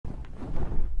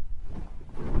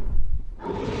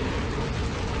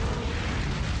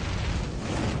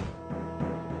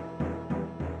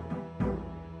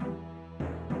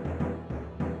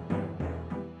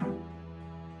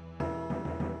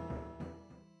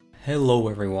Hello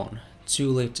everyone,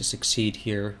 Too Late to Succeed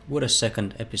here with a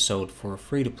second episode for a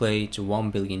free-to-play to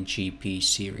 1 billion GP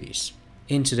series.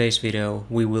 In today's video,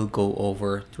 we will go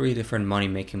over 3 different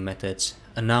money-making methods,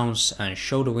 announce and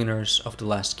show the winners of the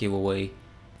last giveaway,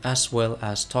 as well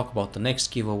as talk about the next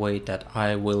giveaway that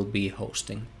I will be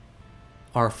hosting.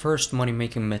 Our first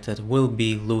money-making method will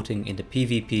be looting in the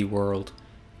PvP world.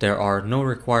 There are no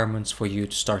requirements for you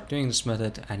to start doing this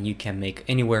method, and you can make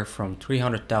anywhere from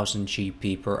 300,000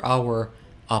 GP per hour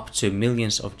up to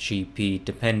millions of GP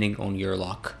depending on your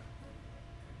luck.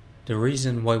 The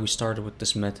reason why we started with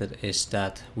this method is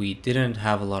that we didn't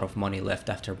have a lot of money left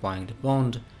after buying the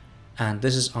bond, and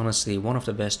this is honestly one of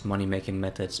the best money making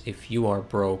methods if you are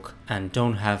broke and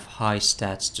don't have high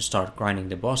stats to start grinding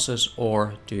the bosses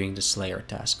or doing the Slayer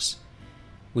tasks.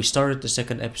 We started the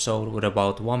second episode with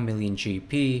about 1 million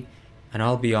GP, and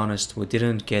I'll be honest, we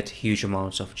didn't get huge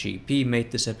amounts of GP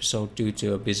made this episode due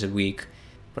to a busy week,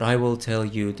 but I will tell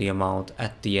you the amount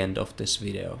at the end of this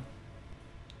video.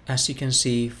 As you can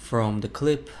see from the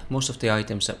clip, most of the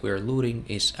items that we are looting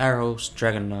is arrows,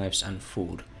 dragon knives and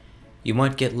food. You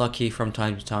might get lucky from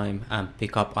time to time and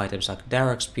pick up items like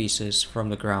Darax pieces from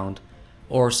the ground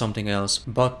or something else,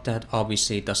 but that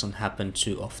obviously doesn't happen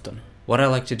too often. What I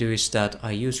like to do is that I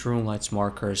use Runelights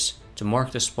markers to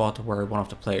mark the spot where one of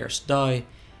the players die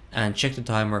and check the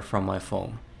timer from my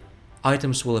phone.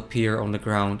 Items will appear on the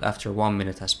ground after 1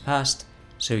 minute has passed,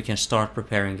 so you can start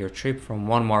preparing your trip from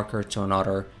one marker to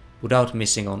another without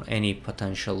missing on any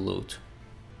potential loot.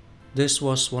 This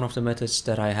was one of the methods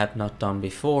that I had not done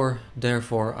before,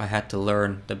 therefore I had to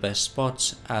learn the best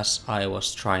spots as I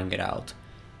was trying it out.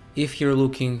 If you're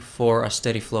looking for a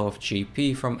steady flow of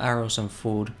GP from arrows and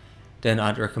food, then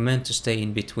I'd recommend to stay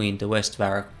in between the West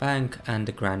Varrock Bank and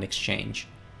the Grand Exchange.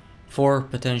 For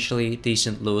potentially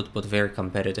decent loot but very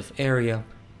competitive area,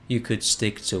 you could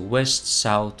stick to west,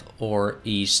 south or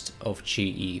east of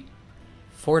GE.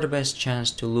 For the best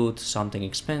chance to loot something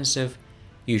expensive,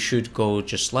 you should go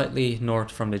just slightly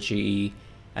north from the GE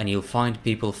and you'll find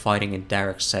people fighting in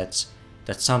Darax sets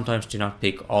that sometimes do not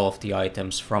pick all of the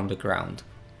items from the ground.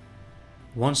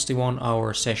 Once the 1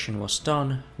 hour session was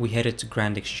done, we headed to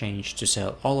Grand Exchange to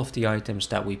sell all of the items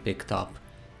that we picked up.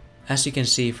 As you can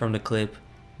see from the clip,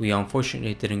 we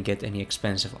unfortunately didn't get any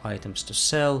expensive items to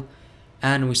sell,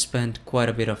 and we spent quite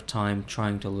a bit of time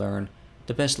trying to learn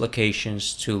the best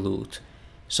locations to loot.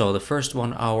 So the first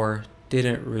 1 hour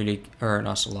didn't really earn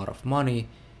us a lot of money,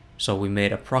 so we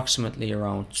made approximately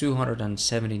around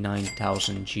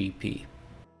 279,000 GP.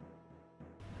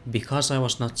 Because I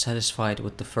was not satisfied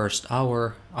with the first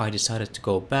hour, I decided to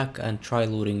go back and try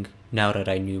looting now that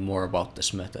I knew more about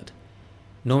this method.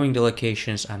 Knowing the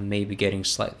locations and maybe getting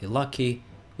slightly lucky,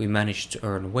 we managed to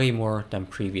earn way more than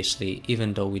previously,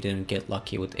 even though we didn't get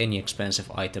lucky with any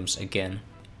expensive items again.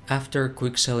 After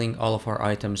quick selling all of our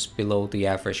items below the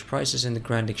average prices in the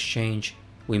Grand Exchange,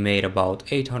 we made about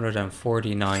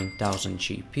 849,000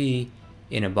 GP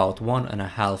in about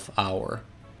 1.5 hours.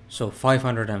 So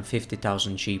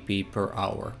 550,000 GP per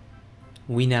hour.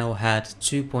 We now had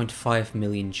 2.5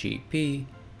 million GP,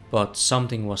 but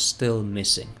something was still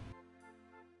missing.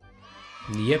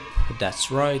 Yep,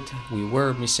 that's right, we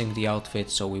were missing the outfit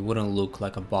so we wouldn't look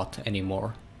like a bot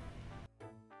anymore.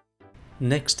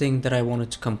 Next thing that I wanted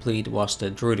to complete was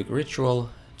the Druidic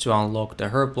Ritual to unlock the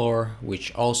Herblore,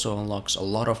 which also unlocks a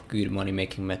lot of good money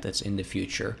making methods in the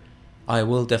future. I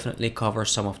will definitely cover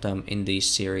some of them in this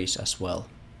series as well.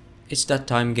 It's that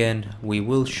time again, we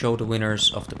will show the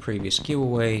winners of the previous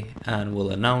giveaway and will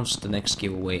announce the next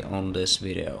giveaway on this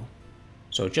video.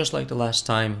 So just like the last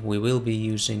time, we will be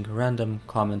using random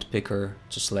comment picker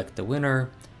to select the winner,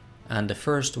 and the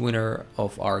first winner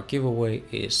of our giveaway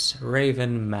is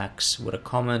Raven Max with a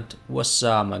comment, "What's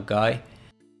up my guy?"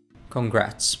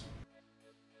 Congrats.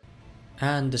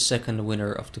 And the second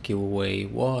winner of the giveaway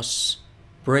was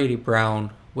Brady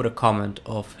Brown with a comment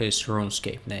of his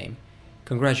RuneScape name.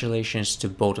 Congratulations to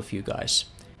both of you guys.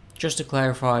 Just to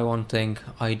clarify one thing,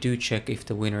 I do check if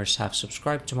the winners have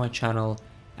subscribed to my channel,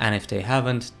 and if they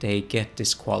haven't, they get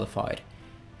disqualified.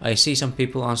 I see some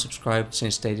people unsubscribed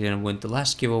since they didn't win the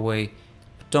last giveaway,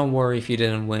 but don't worry if you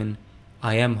didn't win.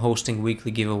 I am hosting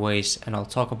weekly giveaways and I'll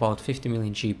talk about 50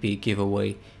 million GP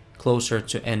giveaway closer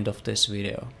to end of this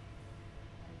video.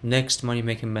 Next money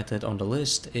making method on the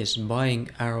list is buying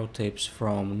arrow tips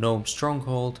from Gnome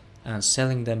Stronghold and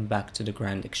selling them back to the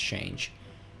Grand Exchange.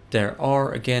 There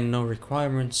are again no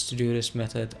requirements to do this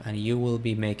method, and you will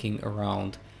be making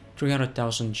around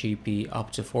 300,000 GP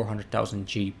up to 400,000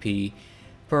 GP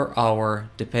per hour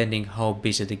depending how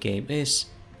busy the game is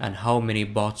and how many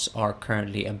bots are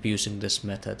currently abusing this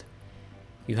method.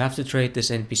 You have to trade this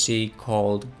NPC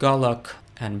called Galak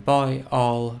and buy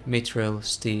all mithril,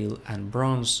 steel and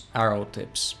bronze arrow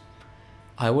tips.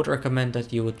 I would recommend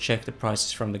that you would check the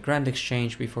prices from the Grand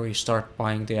Exchange before you start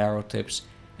buying the arrow tips,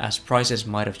 as prices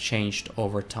might have changed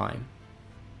over time.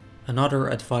 Another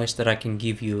advice that I can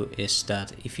give you is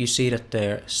that if you see that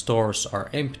their stores are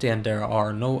empty and there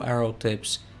are no arrow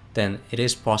tips, then it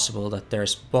is possible that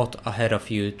there's a bot ahead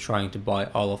of you trying to buy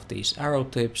all of these arrow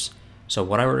tips. So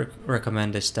what I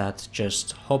recommend is that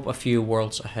just hop a few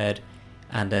worlds ahead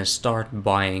and then start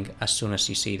buying as soon as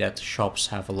you see that shops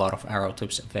have a lot of arrow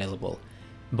tips available.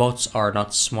 Bots are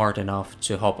not smart enough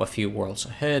to hop a few worlds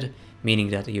ahead,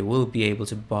 meaning that you will be able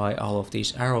to buy all of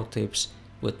these arrow tips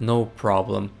with no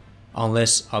problem,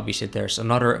 unless obviously there's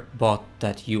another bot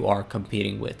that you are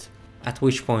competing with, at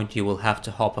which point you will have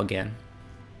to hop again.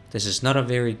 This is not a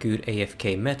very good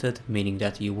AFK method, meaning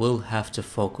that you will have to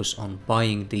focus on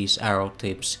buying these arrow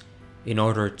tips in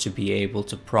order to be able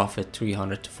to profit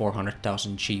 300 to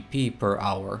 400,000 GP per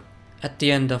hour. At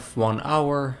the end of 1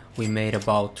 hour, we made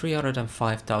about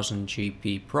 305,000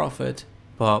 GP profit,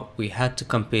 but we had to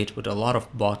compete with a lot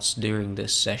of bots during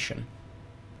this session.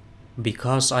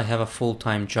 Because I have a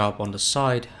full-time job on the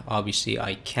side, obviously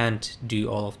I can't do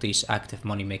all of these active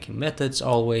money making methods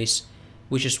always,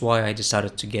 which is why I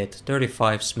decided to get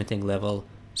 35 smithing level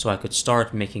so I could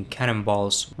start making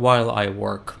cannonballs while I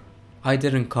work. I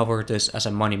didn't cover this as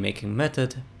a money making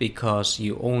method because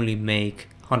you only make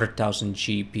 100,000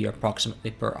 GP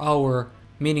approximately per hour,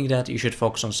 meaning that you should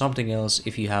focus on something else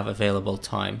if you have available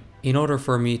time. In order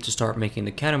for me to start making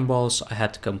the cannonballs, I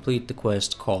had to complete the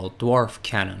quest called Dwarf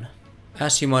Cannon.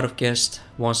 As you might have guessed,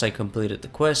 once I completed the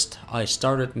quest, I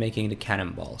started making the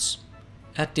cannonballs.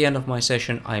 At the end of my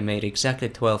session, I made exactly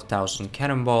 12,000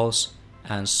 cannonballs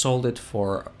and sold it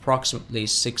for approximately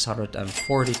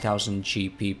 640,000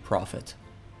 GP profit.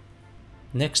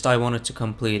 Next, I wanted to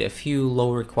complete a few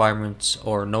low requirements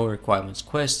or no requirements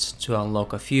quests to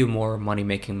unlock a few more money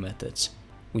making methods.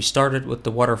 We started with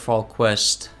the waterfall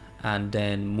quest and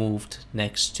then moved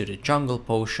next to the jungle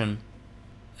potion.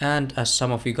 And as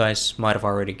some of you guys might have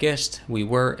already guessed, we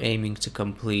were aiming to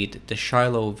complete the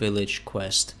Shiloh village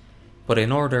quest. But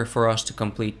in order for us to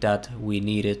complete that, we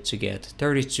needed to get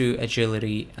 32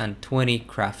 agility and 20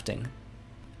 crafting.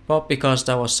 But because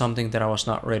that was something that I was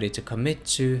not ready to commit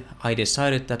to, I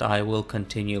decided that I will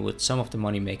continue with some of the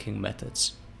money making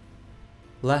methods.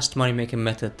 Last money making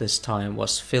method this time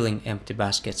was filling empty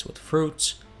baskets with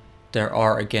fruits. There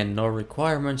are again no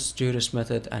requirements to this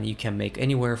method and you can make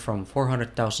anywhere from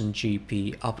 400,000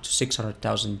 GP up to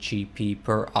 600,000 GP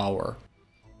per hour.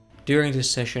 During this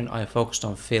session I focused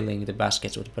on filling the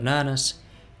baskets with bananas,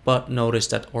 but noticed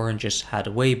that oranges had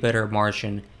a way better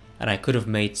margin and I could have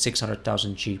made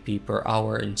 600,000 GP per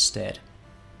hour instead.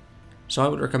 So I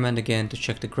would recommend again to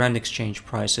check the Grand Exchange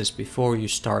prices before you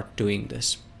start doing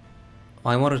this.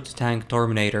 I wanted to thank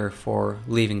Torminator for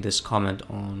leaving this comment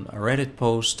on a Reddit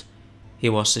post. He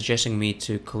was suggesting me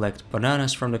to collect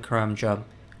bananas from the Karamja,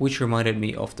 which reminded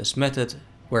me of this method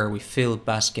where we fill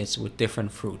baskets with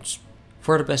different fruits.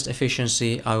 For the best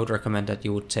efficiency, I would recommend that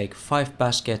you would take 5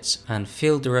 baskets and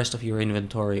fill the rest of your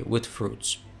inventory with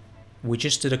fruits. We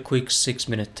just did a quick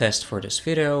 6-minute test for this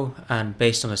video, and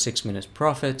based on the 6 minutes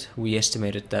profit, we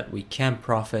estimated that we can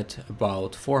profit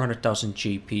about 400,000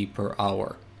 GP per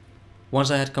hour.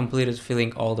 Once I had completed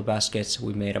filling all the baskets,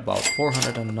 we made about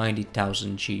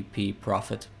 490,000 GP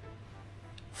profit.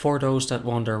 For those that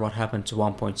wonder what happened to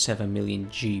 1.7 million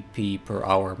GP per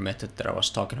hour method that I was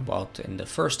talking about in the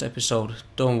first episode,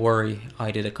 don't worry,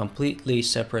 I did a completely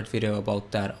separate video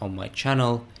about that on my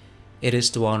channel. It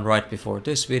is the one right before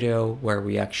this video where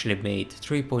we actually made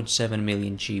 3.7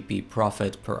 million GP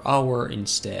profit per hour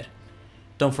instead.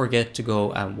 Don't forget to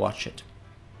go and watch it.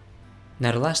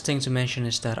 Now the last thing to mention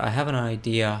is that I have an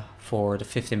idea for the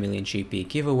 50 million GP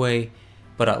giveaway,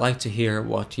 but I'd like to hear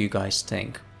what you guys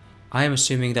think. I am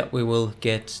assuming that we will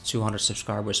get 200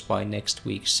 subscribers by next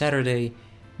week Saturday,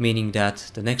 meaning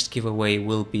that the next giveaway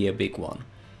will be a big one.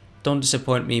 Don't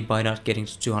disappoint me by not getting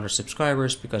to 200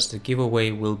 subscribers because the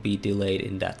giveaway will be delayed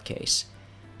in that case.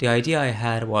 The idea I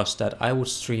had was that I would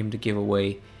stream the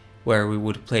giveaway where we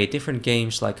would play different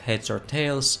games like heads or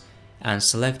tails and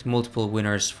select multiple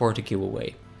winners for the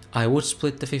giveaway. I would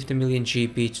split the 50 million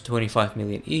GP to 25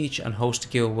 million each and host the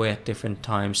giveaway at different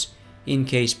times in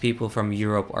case people from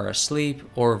Europe are asleep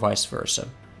or vice versa.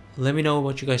 Let me know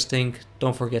what you guys think,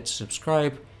 don't forget to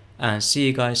subscribe, and see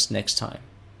you guys next time.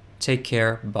 Take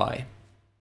care, bye.